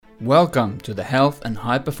Welcome to the Health and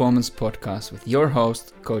High Performance Podcast with your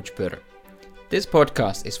host, Coach Pyrrö. This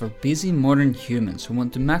podcast is for busy modern humans who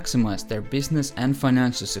want to maximize their business and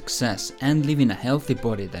financial success and live in a healthy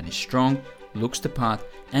body that is strong, looks the part,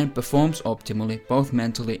 and performs optimally both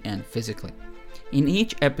mentally and physically. In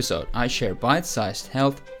each episode, I share bite-sized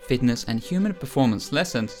health, fitness, and human performance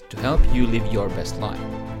lessons to help you live your best life.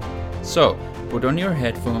 So, put on your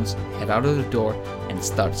headphones, head out of the door, and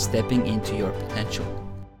start stepping into your potential.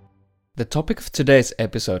 The topic of today's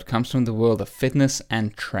episode comes from the world of fitness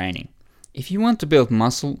and training. If you want to build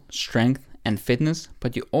muscle, strength, and fitness,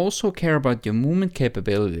 but you also care about your movement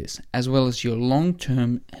capabilities, as well as your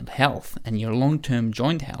long-term health and your long-term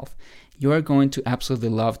joint health, you are going to absolutely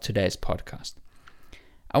love today's podcast.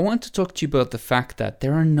 I want to talk to you about the fact that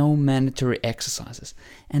there are no mandatory exercises,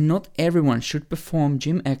 and not everyone should perform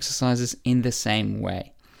gym exercises in the same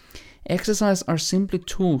way. Exercises are simply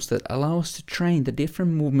tools that allow us to train the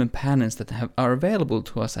different movement patterns that are available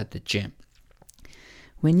to us at the gym.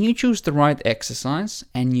 When you choose the right exercise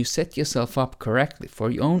and you set yourself up correctly for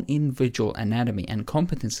your own individual anatomy and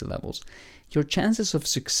competency levels, your chances of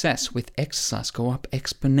success with exercise go up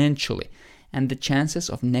exponentially, and the chances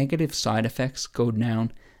of negative side effects go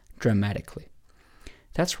down dramatically.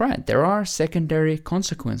 That's right, there are secondary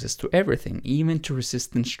consequences to everything, even to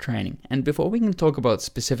resistance training. And before we can talk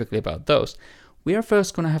specifically about those, we are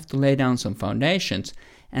first going to have to lay down some foundations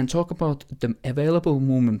and talk about the available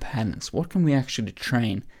movement patterns. What can we actually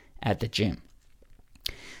train at the gym?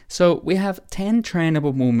 So we have 10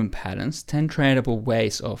 trainable movement patterns, 10 trainable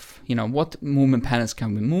ways of, what movement patterns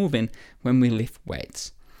can we move in when we lift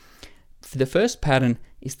weights. The first pattern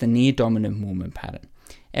is the knee dominant movement pattern.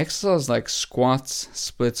 Exercises like squats,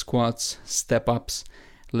 split squats, step-ups,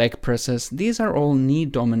 leg presses, these are all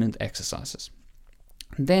knee-dominant exercises.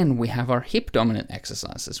 Then we have our hip-dominant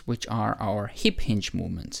exercises, which are our hip hinge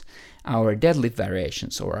movements, our deadlift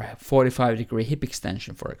variations, or a 45-degree hip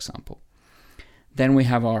extension, for example. Then we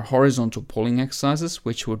have our horizontal pulling exercises,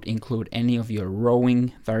 which would include any of your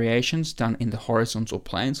rowing variations done in the horizontal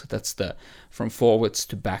plane, so that's the from forwards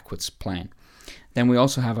to backwards plane. Then we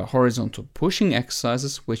also have our horizontal pushing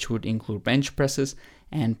exercises, which would include bench presses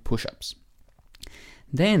and push-ups.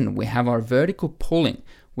 Then we have our vertical pulling,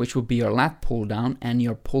 which would be your lat pull down and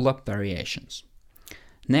your pull-up variations.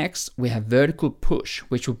 Next, we have vertical push,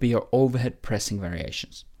 which would be your overhead pressing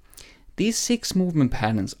variations. These 6 movement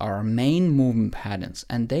patterns are our main movement patterns,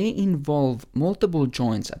 and they involve multiple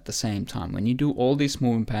joints at the same time. When you do all these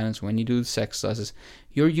movement patterns, when you do these exercises,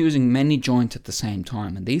 you're using many joints at the same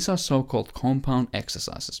time, and these are so-called compound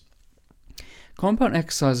exercises. Compound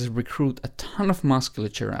exercises recruit a ton of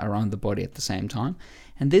musculature around the body at the same time,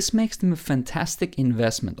 and this makes them a fantastic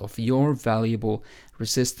investment of your valuable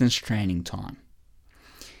resistance training time.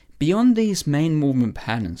 Beyond these main movement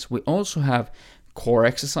patterns, we also have core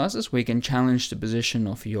exercises where you can challenge the position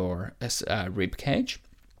of your rib cage.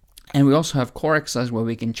 And we also have core exercises where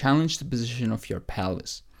we can challenge the position of your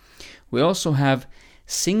pelvis. We also have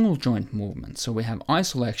single joint movements. So we have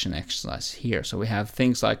isolation exercise here. So we have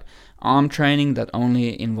things like arm training that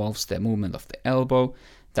only involves the movement of the elbow.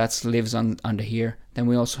 That lives under here. Then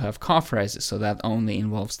we also have calf raises. So that only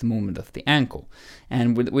involves the movement of the ankle.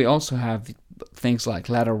 And we also have things like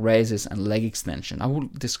lateral raises and leg extension. I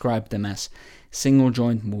would describe them as single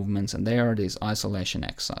joint movements, and they are these isolation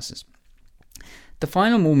exercises. The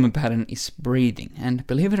final movement pattern is breathing, and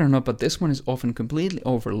believe it or not, but this one is often completely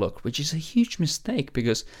overlooked, which is a huge mistake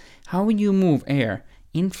because how you move air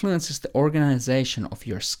influences the organization of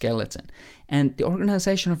your skeleton, and the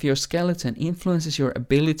organization of your skeleton influences your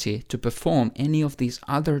ability to perform any of these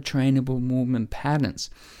other trainable movement patterns.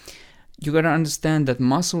 You gotta understand that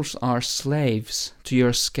muscles are slaves to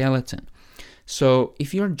your skeleton. So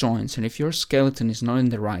if your joints and if your skeleton is not in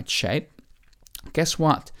the right shape, guess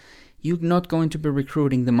what? You're not going to be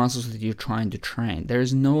recruiting the muscles that you're trying to train. There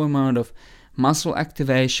is no amount of muscle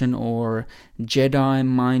activation or Jedi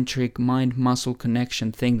mind trick, mind-muscle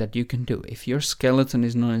connection thing that you can do. If your skeleton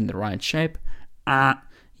is not in the right shape,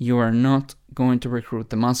 you are not going to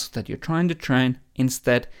recruit the muscles that you're trying to train.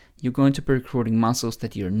 Instead, you're going to be recruiting muscles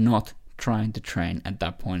that you're not trying to train at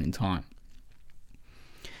that point in time.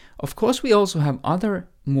 Of course, we also have other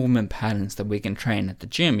movement patterns that we can train at the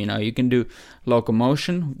gym. You can do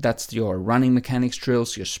locomotion, that's your running mechanics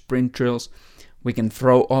drills, your sprint drills. We can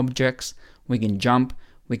throw objects, we can jump,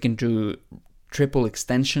 we can do triple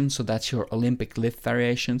extension, so that's your Olympic lift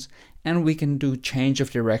variations, and we can do change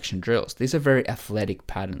of direction drills. These are very athletic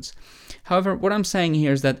patterns. However, what I'm saying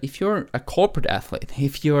here is that if you're a corporate athlete,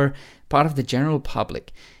 if you're part of the general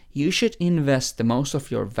public, you should invest the most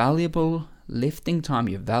of your valuable lifting time,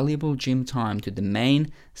 your valuable gym time, to the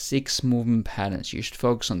main 6 movement patterns. You should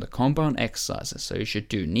focus on the compound exercises. So you should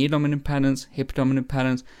do knee dominant patterns, hip dominant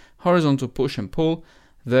patterns, horizontal push and pull,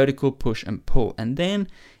 vertical push and pull. And then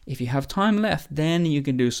if you have time left, then you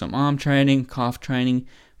can do some arm training, calf training,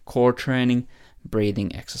 core training,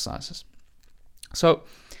 breathing exercises. So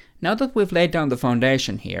now that we've laid down the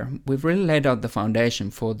foundation here, we've really laid out the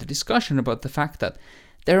foundation for the discussion about the fact that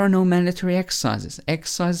there are no mandatory exercises.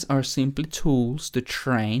 Exercises are simply tools to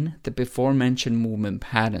train the before mentioned movement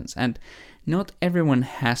patterns. And not everyone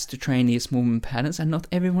has to train these movement patterns, and not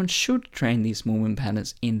everyone should train these movement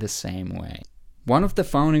patterns in the same way. One of the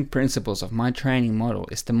founding principles of my training model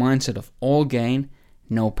is the mindset of all gain,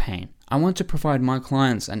 no pain. I want to provide my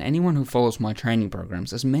clients and anyone who follows my training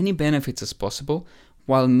programs as many benefits as possible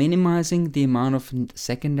while minimizing the amount of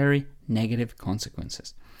secondary negative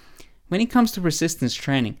consequences. When it comes to resistance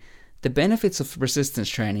training, the benefits of resistance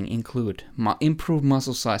training include improved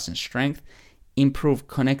muscle size and strength, improved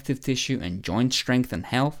connective tissue and joint strength and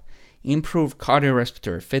health, improved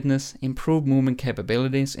cardiorespiratory fitness, improved movement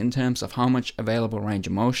capabilities in terms of how much available range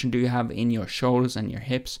of motion do you have in your shoulders and your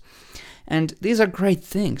hips. And these are great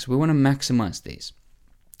things. We want to maximize these.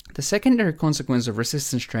 The secondary consequences of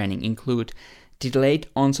resistance training include delayed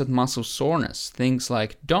onset muscle soreness, things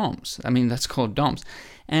like DOMS. That's called DOMS.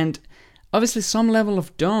 And obviously, some level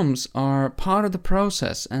of DOMS are part of the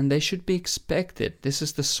process and they should be expected. This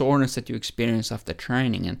is the soreness that you experience after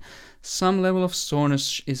training, and some level of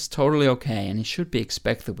soreness is totally okay and it should be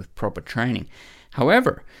expected with proper training.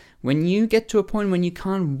 However, when you get to a point when you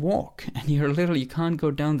can't walk and you can't go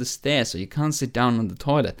down the stairs or you can't sit down on the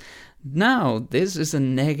toilet, now this is a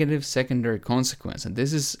negative secondary consequence, and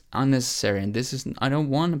this is unnecessary, and I don't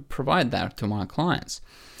want to provide that to my clients.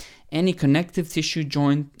 Any connective tissue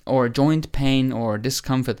joint pain or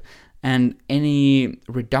discomfort, and any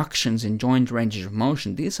reductions in joint ranges of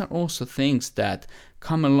motion, these are also things that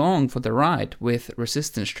come along for the ride with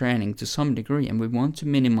resistance training to some degree, and we want to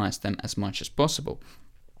minimize them as much as possible.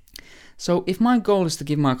 So if my goal is to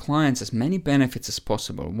give my clients as many benefits as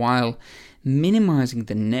possible while minimizing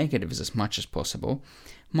the negatives as much as possible,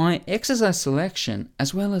 my exercise selection,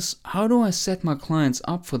 as well as how do I set my clients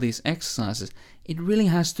up for these exercises, it really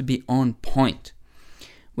has to be on point.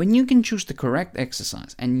 When you can choose the correct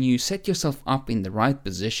exercise and you set yourself up in the right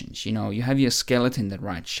positions, you have your skeleton in the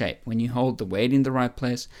right shape, when you hold the weight in the right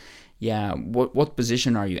place, what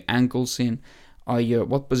position are your ankles in,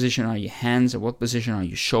 what position are your hands, or what position are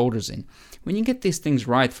your shoulders in. When you get these things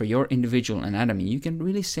right for your individual anatomy, you can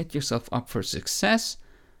really set yourself up for success,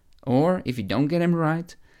 or if you don't get them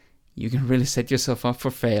right, you can really set yourself up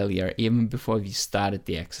for failure even before you started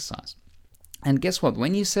the exercise. And guess what?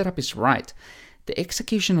 When your setup is right, the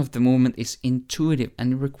execution of the movement is intuitive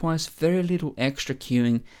and it requires very little extra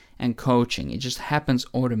cueing and coaching. It just happens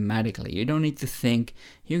automatically. You don't need to think.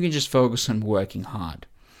 You can just focus on working hard.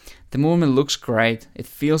 The movement looks great, it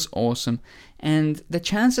feels awesome, and the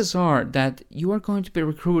chances are that you are going to be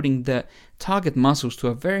recruiting the target muscles to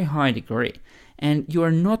a very high degree, and you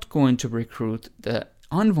are not going to recruit the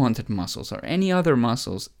unwanted muscles or any other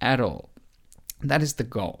muscles at all. That is the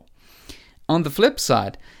goal. On the flip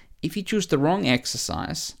side, if you choose the wrong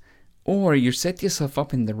exercise, or you set yourself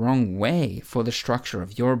up in the wrong way for the structure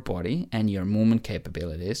of your body and your movement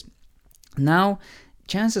capabilities, now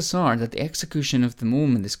chances are that the execution of the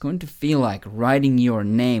movement is going to feel like writing your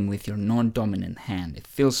name with your non-dominant hand. It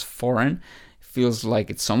feels foreign, it feels like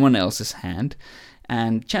it's someone else's hand,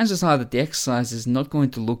 and chances are that the exercise is not going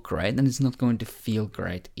to look great and it's not going to feel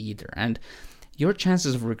great either. And your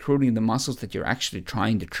chances of recruiting the muscles that you're actually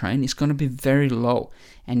trying to train is going to be very low,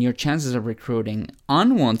 and your chances of recruiting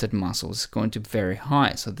unwanted muscles is going to be very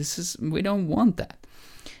high. So we don't want that.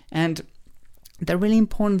 And the really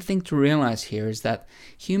important thing to realize here is that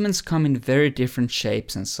humans come in very different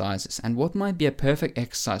shapes and sizes, and what might be a perfect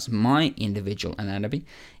exercise in my individual anatomy,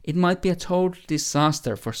 it might be a total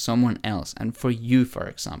disaster for someone else, and for you, for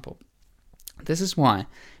example. This is why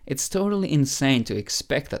it's totally insane to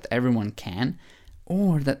expect that everyone can,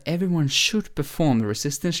 or that everyone should perform the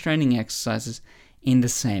resistance training exercises in the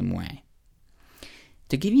same way.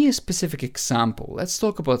 To give you a specific example, let's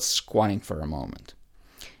talk about squatting for a moment.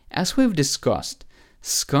 As we've discussed,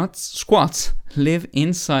 squats live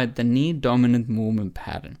inside the knee-dominant movement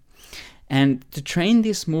pattern. And to train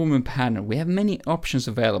this movement pattern, we have many options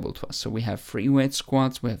available to us. So we have free weight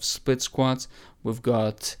squats, we have split squats, we've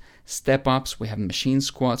got step-ups, we have machine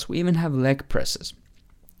squats, we even have leg presses.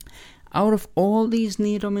 Out of all these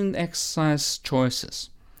knee-dominant exercise choices,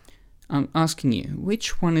 I'm asking you,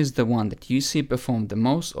 which one is the one that you see performed the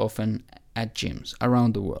most often at gyms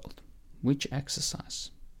around the world? Which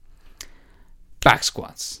exercise? Back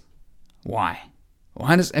squats. Why?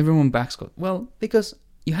 Why does everyone back squat? Well, because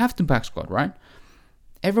you have to back squat, right?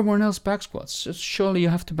 Everyone else back squats, so surely you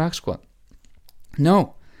have to back squat.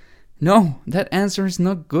 No, that answer is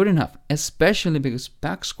not good enough, especially because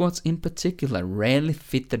back squats in particular rarely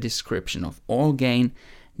fit the description of all gain,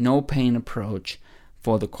 no pain approach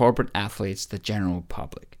for the corporate athletes, the general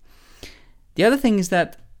public. The other thing is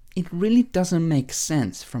that it really doesn't make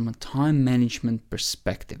sense from a time management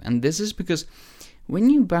perspective, and this is because when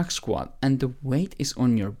you back squat and the weight is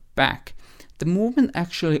on your back, the movement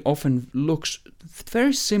actually often looks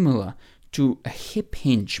very similar to a hip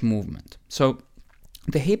hinge movement. So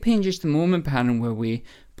the hip hinge is the movement pattern where we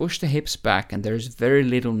push the hips back and there's very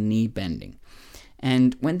little knee bending.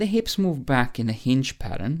 And when the hips move back in a hinge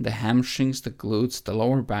pattern, the hamstrings, the glutes, the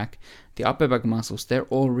lower back, the upper back muscles, they're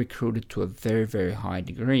all recruited to a very, very high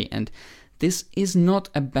degree. And this is not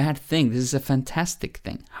a bad thing. This is a fantastic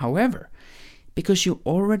thing. However, because you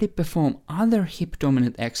already perform other hip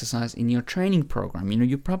dominant exercise in your training program,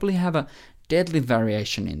 you probably have a deadlift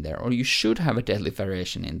variation in there, or you should have a deadlift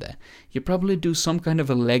variation in there. You probably do some kind of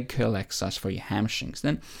a leg curl exercise for your hamstrings.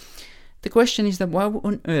 Then the question is that why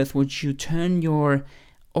on earth would you turn your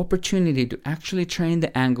opportunity to actually train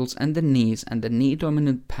the ankles and the knees and the knee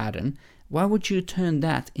dominant pattern, why would you turn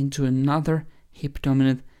that into another hip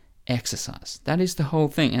dominant exercise? That is the whole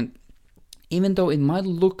thing. And even though it might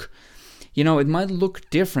look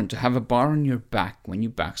different to have a bar on your back when you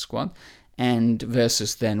back squat and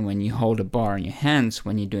versus then when you hold a bar in your hands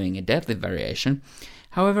when you're doing a deadlift variation.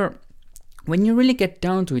 However, when you really get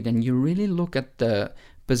down to it and you really look at the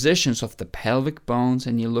positions of the pelvic bones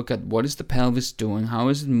and you look at what is the pelvis doing, how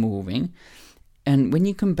is it moving, and when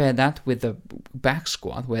you compare that with the back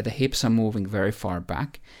squat where the hips are moving very far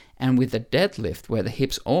back and with the deadlift where the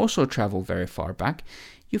hips also travel very far back,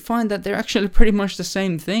 you find that they're actually pretty much the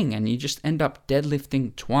same thing, and you just end up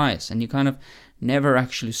deadlifting twice and you kind of never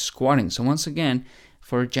actually squatting. So once again,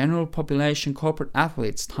 for a general population, corporate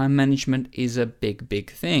athletes, time management is a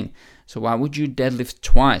big thing. So why would you deadlift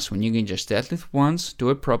twice when you can just deadlift once, do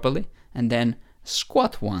it properly, and then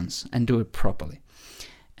squat once and do it properly?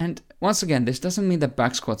 And once again, this doesn't mean that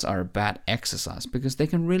back squats are a bad exercise, because they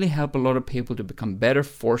can really help a lot of people to become better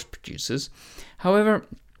force producers. However,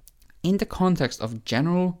 in the context of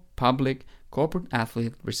general public corporate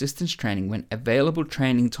athlete resistance training, when available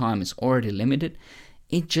training time is already limited,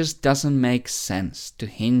 it just doesn't make sense to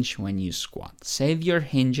hinge when you squat. Save your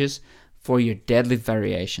hinges for your deadlift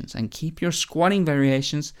variations and keep your squatting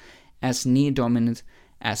variations as knee dominant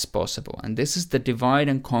as possible. And this is the divide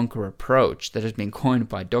and conquer approach that has been coined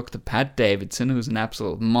by Dr. Pat Davidson, who's an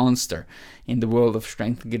absolute monster in the world of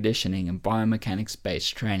strength and conditioning and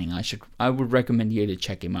biomechanics-based training. I would recommend you to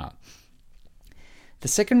check him out. The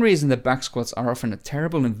second reason that back squats are often a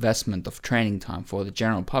terrible investment of training time for the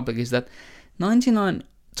general public is that 99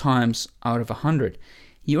 times out of 100,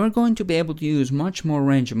 you are going to be able to use much more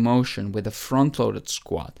range of motion with a front-loaded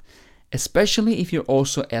squat, especially if you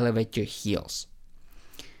also elevate your heels.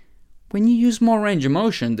 When you use more range of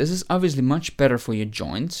motion, this is obviously much better for your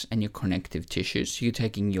joints and your connective tissues. You're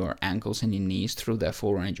taking your ankles and your knees through their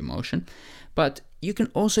full range of motion, but you can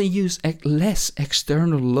also use less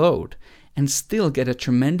external load and still get a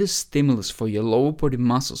tremendous stimulus for your lower body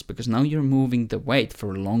muscles, because now you're moving the weight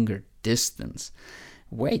for a longer distance.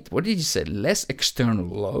 Wait, what did you say? Less external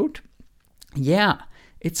load? Yeah,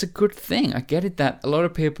 it's a good thing. I get it that a lot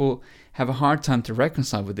of people have a hard time to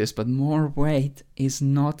reconcile with this, but more weight is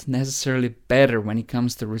not necessarily better when it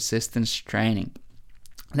comes to resistance training.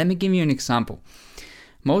 Let me give you an example.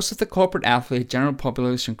 Most of the corporate athlete, general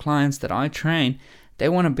population clients that I train, they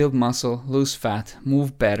want to build muscle, lose fat,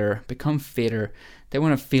 move better, become fitter. They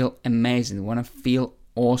want to feel amazing. They want to feel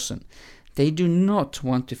awesome. They do not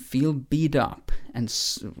want to feel beat up and,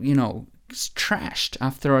 trashed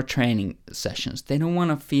after our training sessions. They don't want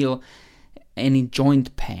to feel any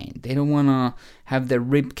joint pain. They don't want to have their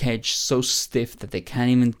rib cage so stiff that they can't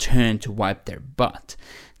even turn to wipe their butt.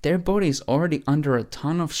 Their body is already under a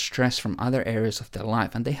ton of stress from other areas of their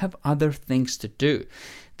life, and they have other things to do.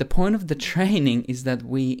 The point of the training is that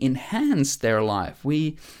we enhance their life.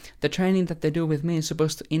 The training that they do with me is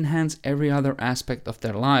supposed to enhance every other aspect of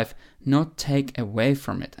their life, not take away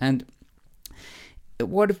from it. And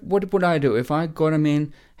what would I do if I got them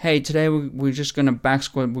in? Hey, today we're just gonna back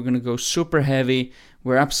squat. We're gonna go super heavy.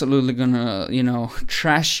 We're absolutely gonna,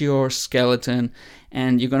 trash your skeleton,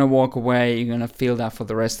 and you're gonna walk away. You're gonna feel that for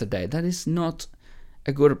the rest of the day. That is not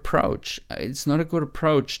a good approach. It's not a good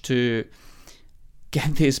approach to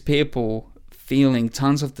get these people feeling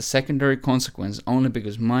tons of the secondary consequence only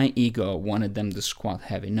because my ego wanted them to squat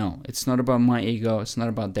heavy. No, it's not about my ego, it's not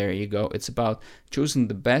about their ego, it's about choosing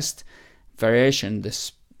the best variation, the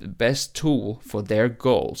best tool for their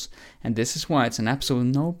goals. And this is why it's an absolute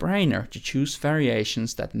no-brainer to choose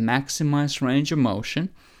variations that maximize range of motion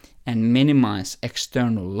and minimize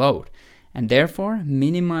external load, and therefore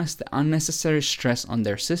minimize the unnecessary stress on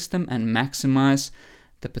their system and maximize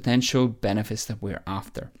the potential benefits that we're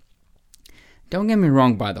after. Don't get me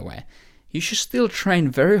wrong, by the way. You should still train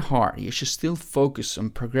very hard. You should still focus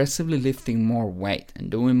on progressively lifting more weight and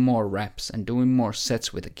doing more reps and doing more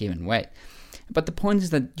sets with a given weight. But the point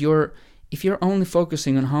is that if you're only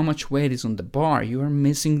focusing on how much weight is on the bar, you are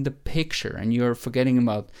missing the picture and you're forgetting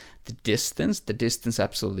about the distance. The distance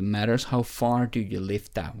absolutely matters. How far do you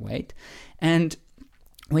lift that weight? And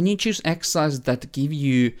when you choose exercises that give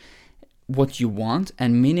you what you want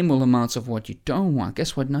and minimal amounts of what you don't want,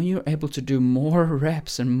 guess what? Now you're able to do more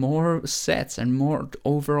reps and more sets and more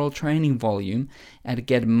overall training volume and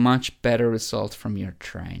get much better results from your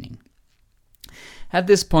training. At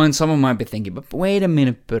this point, someone might be thinking, but wait a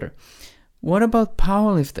minute, Peter. What about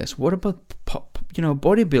powerlifters? What about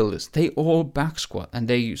bodybuilders? They all back squat,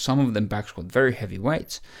 and some of them back squat very heavy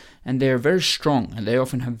weights, and they are very strong, and they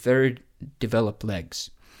often have very developed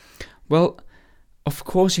legs. Well, of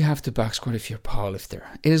course you have to back squat if you're a powerlifter.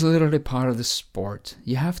 It is literally part of the sport.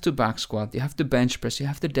 You have to back squat, you have to bench press, you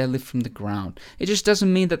have to deadlift from the ground. It just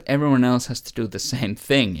doesn't mean that everyone else has to do the same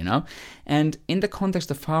thing, And in the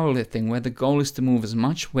context of powerlifting, where the goal is to move as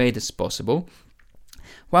much weight as possible,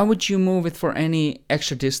 why would you move it for any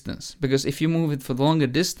extra distance? Because if you move it for the longer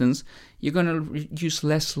distance, you're going to use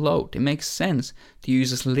less load. It makes sense to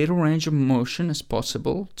use as little range of motion as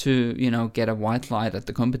possible to, get a white light at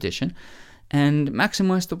the competition and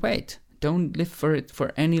maximize the weight. Don't lift for it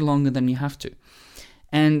for any longer than you have to.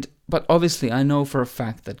 But obviously, I know for a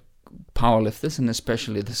fact that powerlifters, and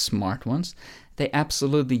especially the smart ones, they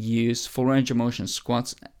absolutely use full range of motion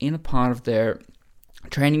squats in a part of their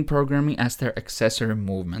training programming as their accessory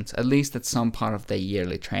movements, at least at some part of their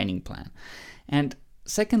yearly training plan. And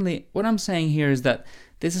secondly, what I'm saying here is that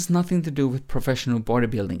this has nothing to do with professional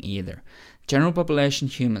bodybuilding either. General population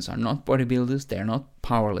humans are not bodybuilders, they're not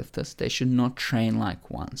powerlifters, they should not train like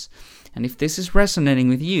ones. And if this is resonating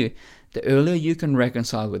with you, the earlier you can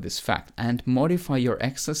reconcile with this fact and modify your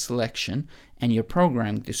exercise selection and your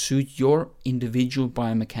program to suit your individual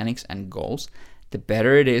biomechanics and goals, the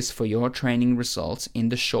better it is for your training results in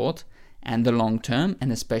the short and the long term,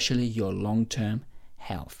 and especially your long-term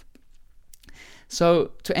health.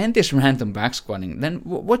 So to end this rant on back squatting, then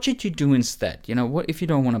what should you do instead? What if you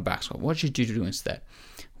don't want to back squat? What should you do instead?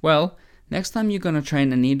 Well, next time you're going to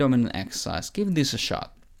train a knee dominant exercise, give this a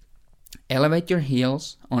shot. Elevate your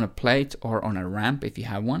heels on a plate or on a ramp if you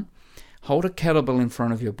have one. Hold a kettlebell in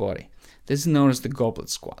front of your body. This is known as the goblet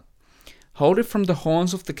squat. Hold it from the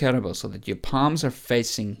horns of the kettlebell so that your palms are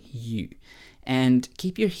facing you, and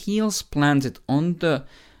keep your heels planted on the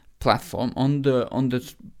platform, on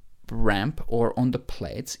the ramp or on the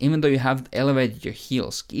plates. Even though you have elevated your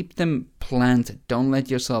heels, keep them planted. Don't let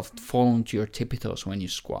yourself fall onto your tippy toes when you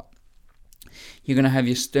squat. You're going to have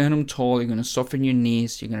your sternum tall, you're going to soften your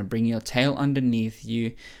knees, you're going to bring your tail underneath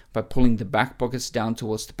you by pulling the back pockets down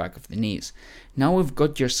towards the back of the knees. Now we've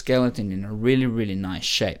got your skeleton in a really, really nice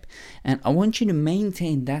shape. And I want you to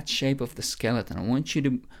maintain that shape of the skeleton. I want you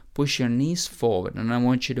to push your knees forward, and I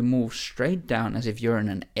want you to move straight down as if you're in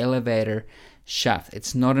an elevator shaft.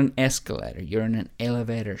 It's not an escalator, you're in an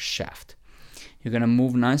elevator shaft. You're going to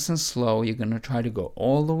move nice and slow. You're going to try to go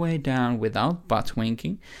all the way down without butt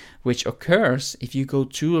winking, which occurs if you go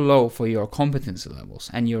too low for your competency levels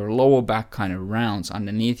and your lower back kind of rounds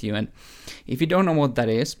underneath you. And if you don't know what that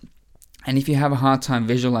is, and if you have a hard time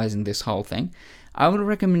visualizing this whole thing, I would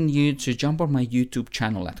recommend you to jump on my YouTube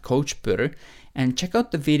channel at Coach Peter and check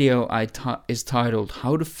out the video is titled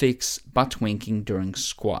How to Fix Butt Winking During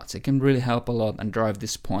Squats. It can really help a lot and drive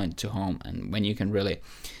this point to home, and when you can really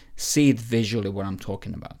see it visually what I'm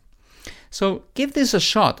talking about. So give this a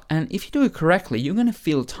shot, and if you do it correctly, you're going to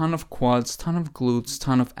feel a ton of quads, ton of glutes,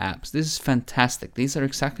 ton of abs. This is fantastic. These are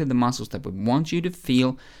exactly the muscles that we want you to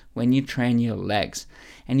feel when you train your legs.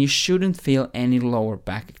 And you shouldn't feel any lower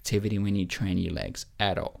back activity when you train your legs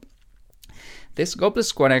at all. This goblet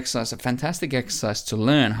squat exercise is a fantastic exercise to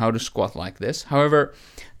learn how to squat like this. However,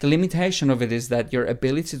 the limitation of it is that your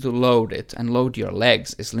ability to load it and load your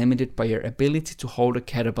legs is limited by your ability to hold a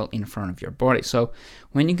kettlebell in front of your body. So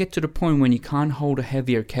when you get to the point when you can't hold a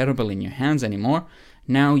heavier kettlebell in your hands anymore,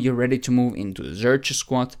 now you're ready to move into a Xerxes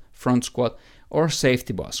squat, front squat, or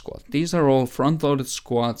safety bar squat. These are all front-loaded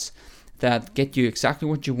squats that get you exactly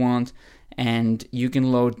what you want, and you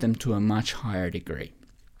can load them to a much higher degree.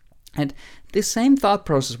 And this same thought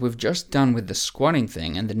process we've just done with the squatting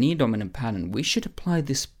thing and the knee dominant pattern, we should apply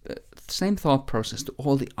this same thought process to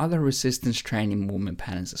all the other resistance training movement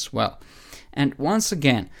patterns as well. And once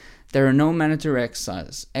again, there are no mandatory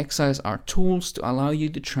exercises. Exercises are tools to allow you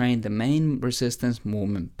to train the main resistance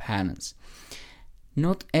movement patterns.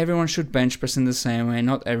 Not everyone should bench press in the same way,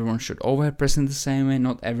 not everyone should overhead press in the same way,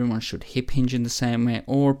 not everyone should hip hinge in the same way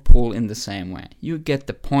or pull in the same way. You get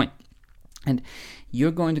the point. And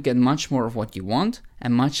you're going to get much more of what you want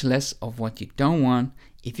and much less of what you don't want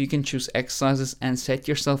if you can choose exercises and set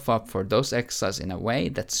yourself up for those exercises in a way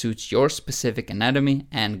that suits your specific anatomy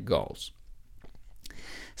and goals.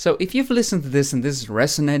 So if you've listened to this and this is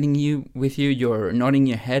resonating with you, you're nodding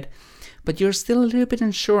your head, but you're still a little bit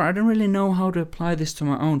unsure, I don't really know how to apply this to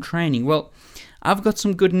my own training. Well, I've got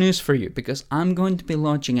some good news for you, because I'm going to be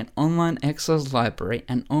launching an online exercise library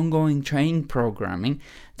and ongoing training programming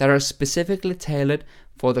that are specifically tailored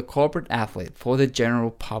for the corporate athlete, for the general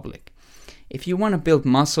public. If you want to build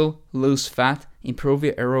muscle, lose fat, improve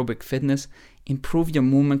your aerobic fitness, improve your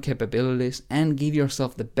movement capabilities, and give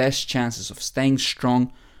yourself the best chances of staying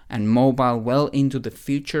strong and mobile well into the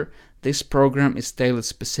future, this program is tailored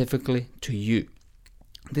specifically to you.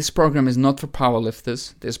 This program is not for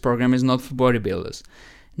powerlifters. This program is not for bodybuilders.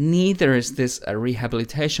 Neither is this a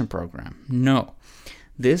rehabilitation program. No.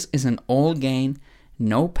 This is an all-gain,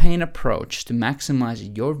 no-pain approach to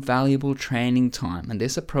maximize your valuable training time, and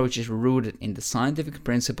this approach is rooted in the scientific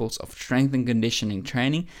principles of strength and conditioning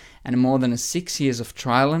training and more than 6 years of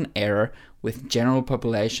trial and error with general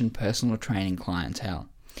population personal training clientele.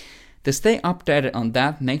 To stay updated on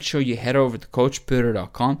that, make sure you head over to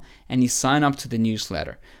coachpeter.com and you sign up to the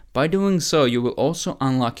newsletter. By doing so, you will also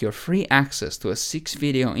unlock your free access to a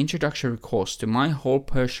 6-video introductory course to my whole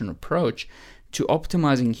person approach to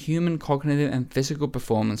optimizing human cognitive and physical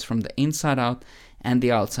performance from the inside out and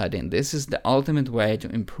the outside in. This is the ultimate way to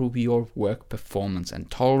improve your work performance and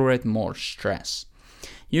tolerate more stress.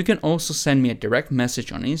 You can also send me a direct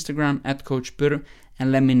message on Instagram @CoachPeter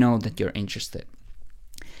and let me know that you're interested.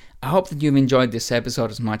 I hope that you've enjoyed this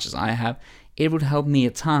episode as much as I have. It would help me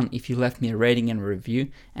a ton if you left me a rating and a review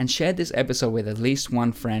and shared this episode with at least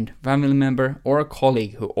one friend, family member, or a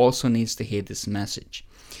colleague who also needs to hear this message.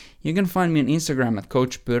 You can find me on Instagram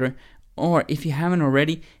 @CoachPeter, or if you haven't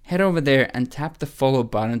already, head over there and tap the follow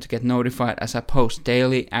button to get notified as I post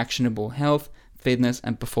daily actionable health, fitness,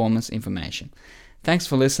 and performance information. Thanks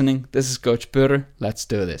for listening. This is Coach Peter. Let's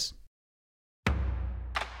do this.